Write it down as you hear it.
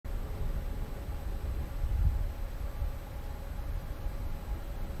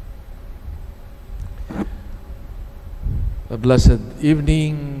A blessed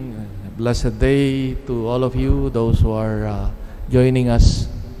evening, a blessed day to all of you, those who are joining us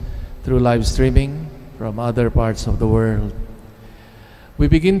through live streaming from other parts of the world. We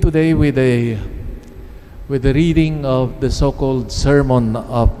begin today with the reading of the so-called Sermon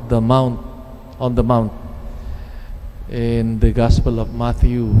of the Mount, on the Mount, in the Gospel of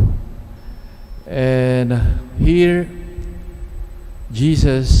Matthew. And here,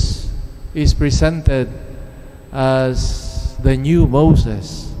 Jesus is presented as the new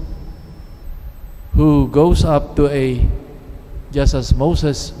Moses, who goes up to just as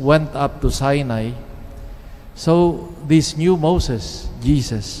Moses went up to Sinai, so this new Moses,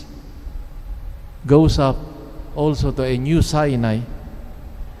 Jesus, goes up also to a new Sinai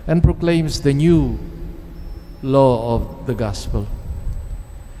and proclaims the new law of the gospel.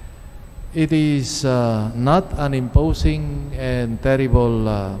 It is not an imposing and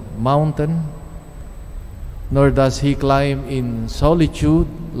terrible mountain, nor does he climb in solitude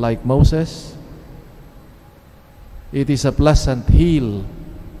like Moses. It is a pleasant hill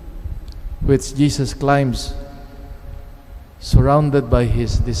which Jesus climbs surrounded by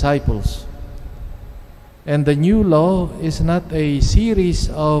his disciples. And the new law is not a series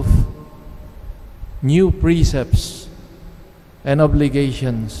of new precepts and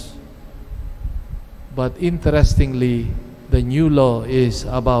obligations, but interestingly, the new law is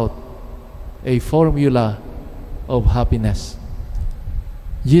about a formula of happiness.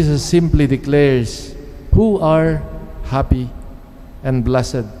 Jesus simply declares who are happy and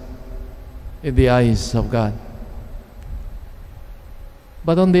blessed in the eyes of God.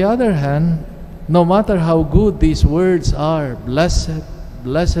 But on the other hand, no matter how good these words are, blessed,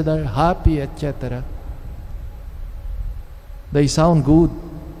 blessed are happy, etc., they sound good,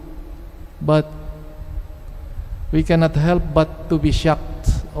 but we cannot help but to be shocked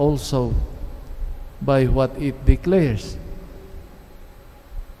also by what it declares.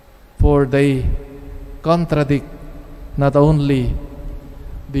 For they contradict not only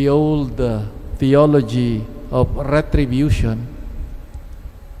the old theology of retribution,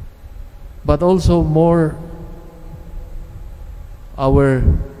 but also more our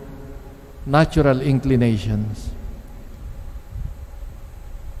natural inclinations.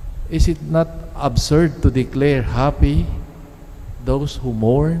 Is it not absurd to declare happy those who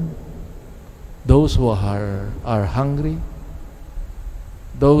mourn, those who are hungry,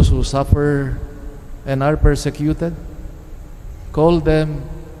 those who suffer and are persecuted? Call them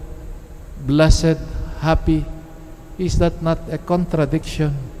blessed, happy. Is that not a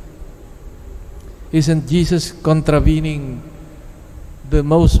contradiction? Isn't Jesus contravening the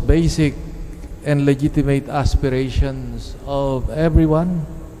most basic and legitimate aspirations of everyone?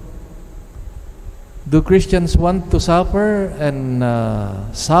 Do Christians want to suffer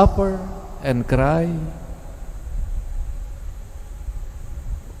and cry?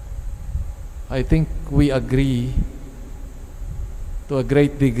 I think we agree to a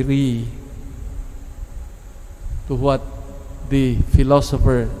great degree to what the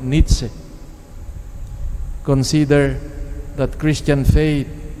philosopher Nietzsche consider that Christian faith,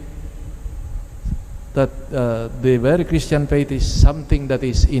 that the very Christian faith is something that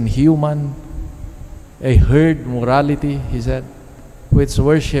is inhuman, a herd morality, he said, which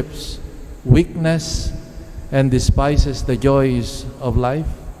worships weakness and despises the joys of life.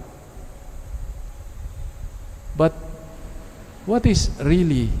 But what is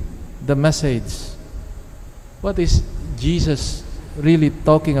really the message? What is Jesus really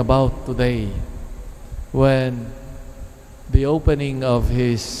talking about today when the opening of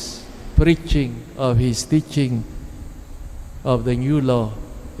his preaching, of his teaching of the new law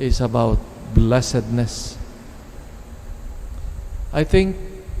is about blessedness? I think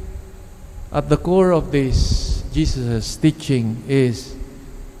at the core of this Jesus' teaching is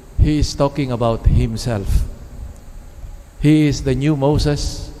he is talking about himself. He is the new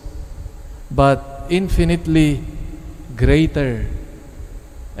Moses, but infinitely greater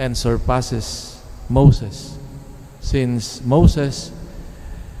and surpasses Moses, since Moses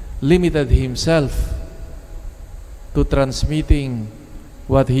limited himself to transmitting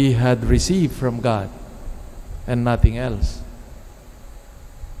what he had received from God and nothing else,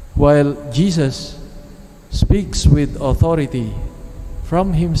 while Jesus speaks with authority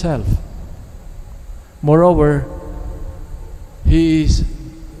from himself. Moreover, he is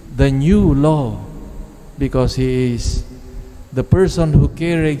the new law because he is the person who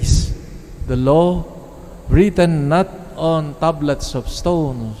carries the law written not on tablets of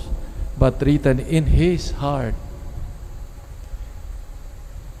stones but written in his heart.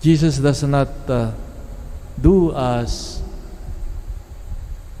 Jesus does not do as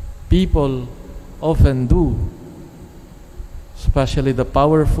people often do, especially the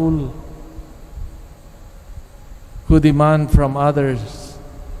powerful, who demand from others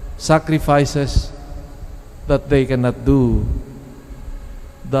sacrifices that they cannot do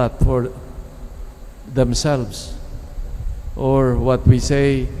that for themselves, or what we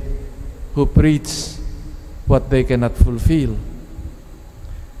say, who preach what they cannot fulfill.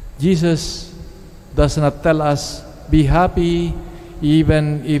 Jesus does not tell us, be happy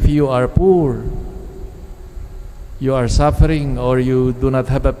even if you are poor, you are suffering, or you do not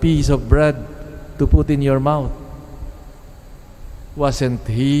have a piece of bread to put in your mouth. Wasn't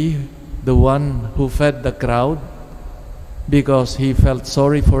he the one who fed the crowd because he felt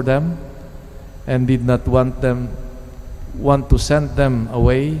sorry for them and did not want to send them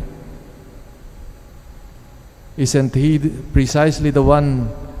away? Isn't he precisely the one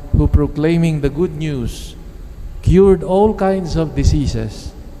who, proclaiming the good news, cured all kinds of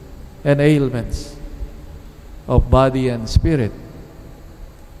diseases and ailments of body and spirit?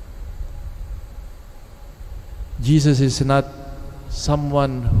 Jesus is not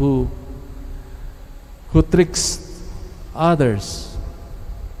someone who tricks others,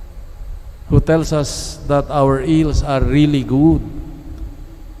 who tells us that our ills are really good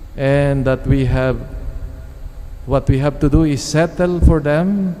and that what we have to do is settle for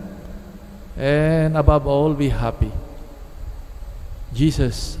them and above all be happy.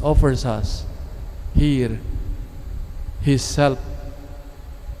 Jesus offers us here his self-portrait.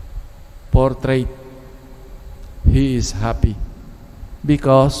 He is happy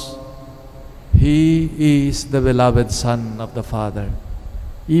because he is the beloved Son of the Father,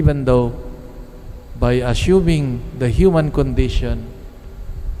 even though by assuming the human condition,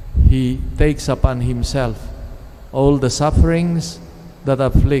 he takes upon himself all the sufferings that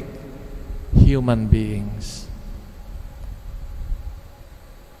afflict human beings.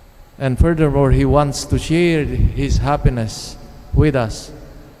 And furthermore, he wants to share his happiness with us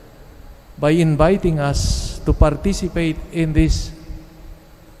by inviting us to participate in this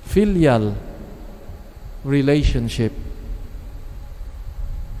filial relationship.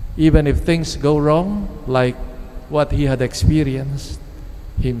 Even if things go wrong, like what he had experienced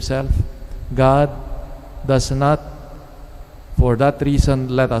himself, God does not, for that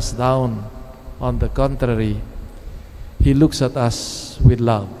reason, let us down. On the contrary, he looks at us with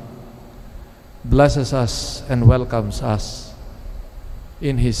love, blesses us, and welcomes us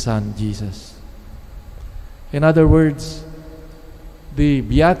in his Son, Jesus. In other words, the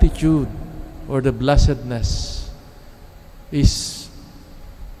beatitude or the blessedness is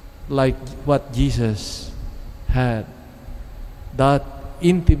like what Jesus had, that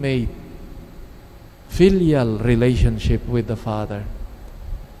intimate filial relationship with the Father,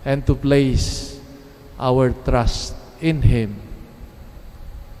 and to place our trust in him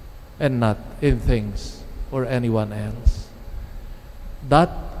and not in things or anyone else.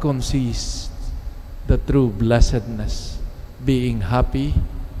 That consists the true blessedness. Being happy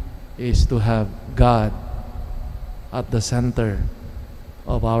is to have God at the center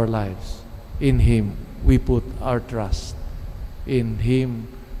of our lives. In him we put our trust. In him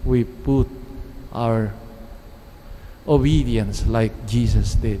we put our obedience like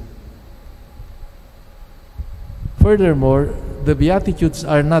Jesus did. Furthermore, the Beatitudes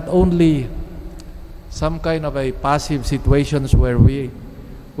are not only some kind of a passive situations where we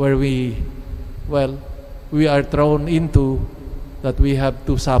are thrown into that we have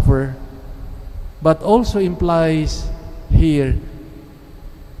to suffer, but also implies here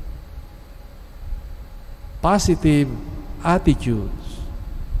positive attitudes,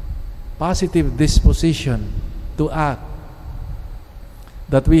 positive disposition to act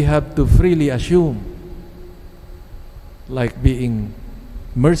that we have to freely assume, like being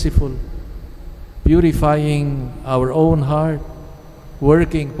merciful, purifying our own heart,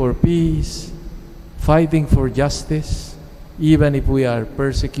 working for peace, fighting for justice, even if we are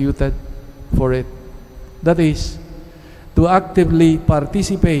persecuted for it. That is, to actively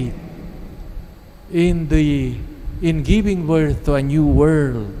participate in giving birth to a new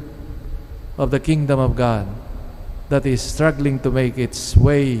world of the kingdom of God that is struggling to make its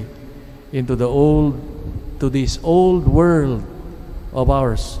way into this old world of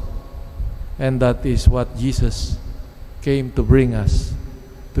ours. And that is what Jesus came to bring us,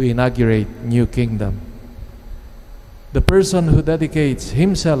 to inaugurate new kingdom. The person who dedicates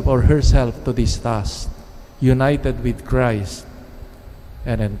himself or herself to this task, united with Christ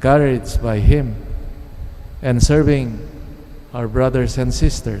and encouraged by him, and serving our brothers and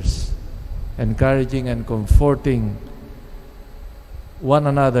sisters, encouraging and comforting one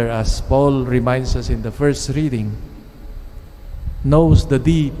another, as Paul reminds us in the first reading, knows the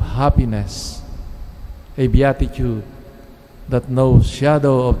deep happiness, a beatitude that no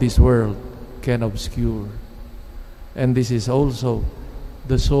shadow of this world can obscure. And this is also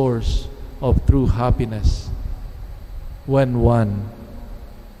the source of true happiness when one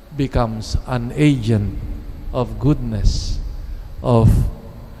becomes an agent of goodness, of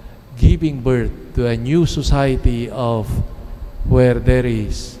giving birth to a new society of where there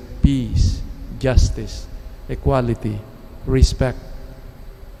is peace, justice, equality, respect.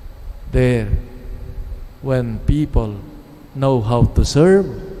 There, when people know how to serve,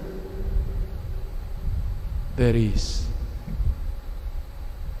 there is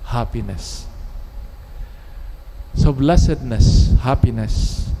happiness. So blessedness,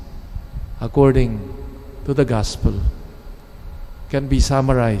 happiness, according to the gospel, can be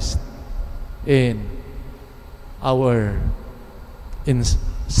summarized in our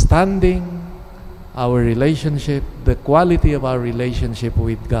standing, our relationship, the quality of our relationship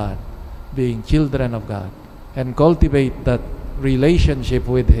with God, being children of God, and cultivate that relationship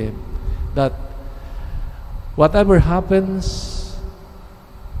with Him, that whatever happens,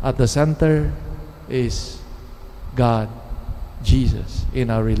 at the center is God, Jesus, in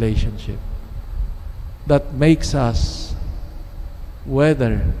our relationship. That makes us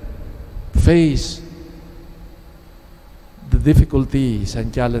face the difficulties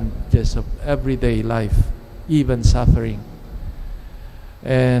and challenges of everyday life, even suffering.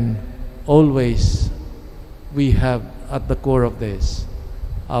 And always we have at the core of this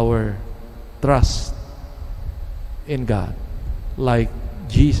our trust in God, like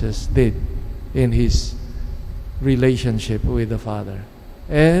Jesus did in His relationship with the Father.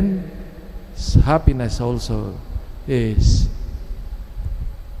 And happiness also is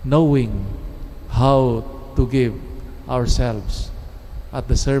knowing how to give ourselves at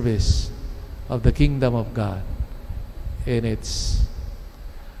the service of the kingdom of God in its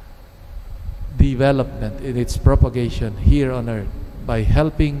development, in its propagation here on earth, by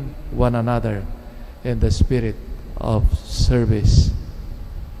helping one another in the spirit of service,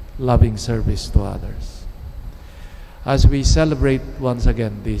 loving service to others. As we celebrate once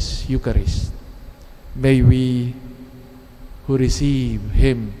again this Eucharist, may we who receive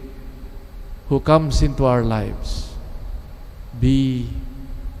Him, who comes into our lives, be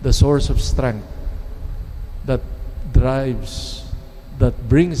the source of strength that drives, that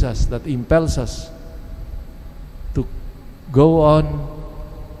brings us, that impels us to go on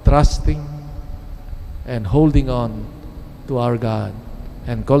trusting and holding on to our God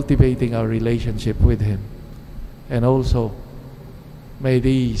and cultivating our relationship with Him. And also, may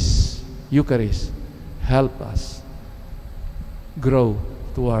these Eucharists help us grow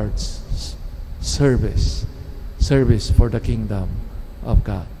towards service for the kingdom of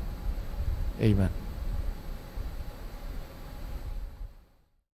God. Amen.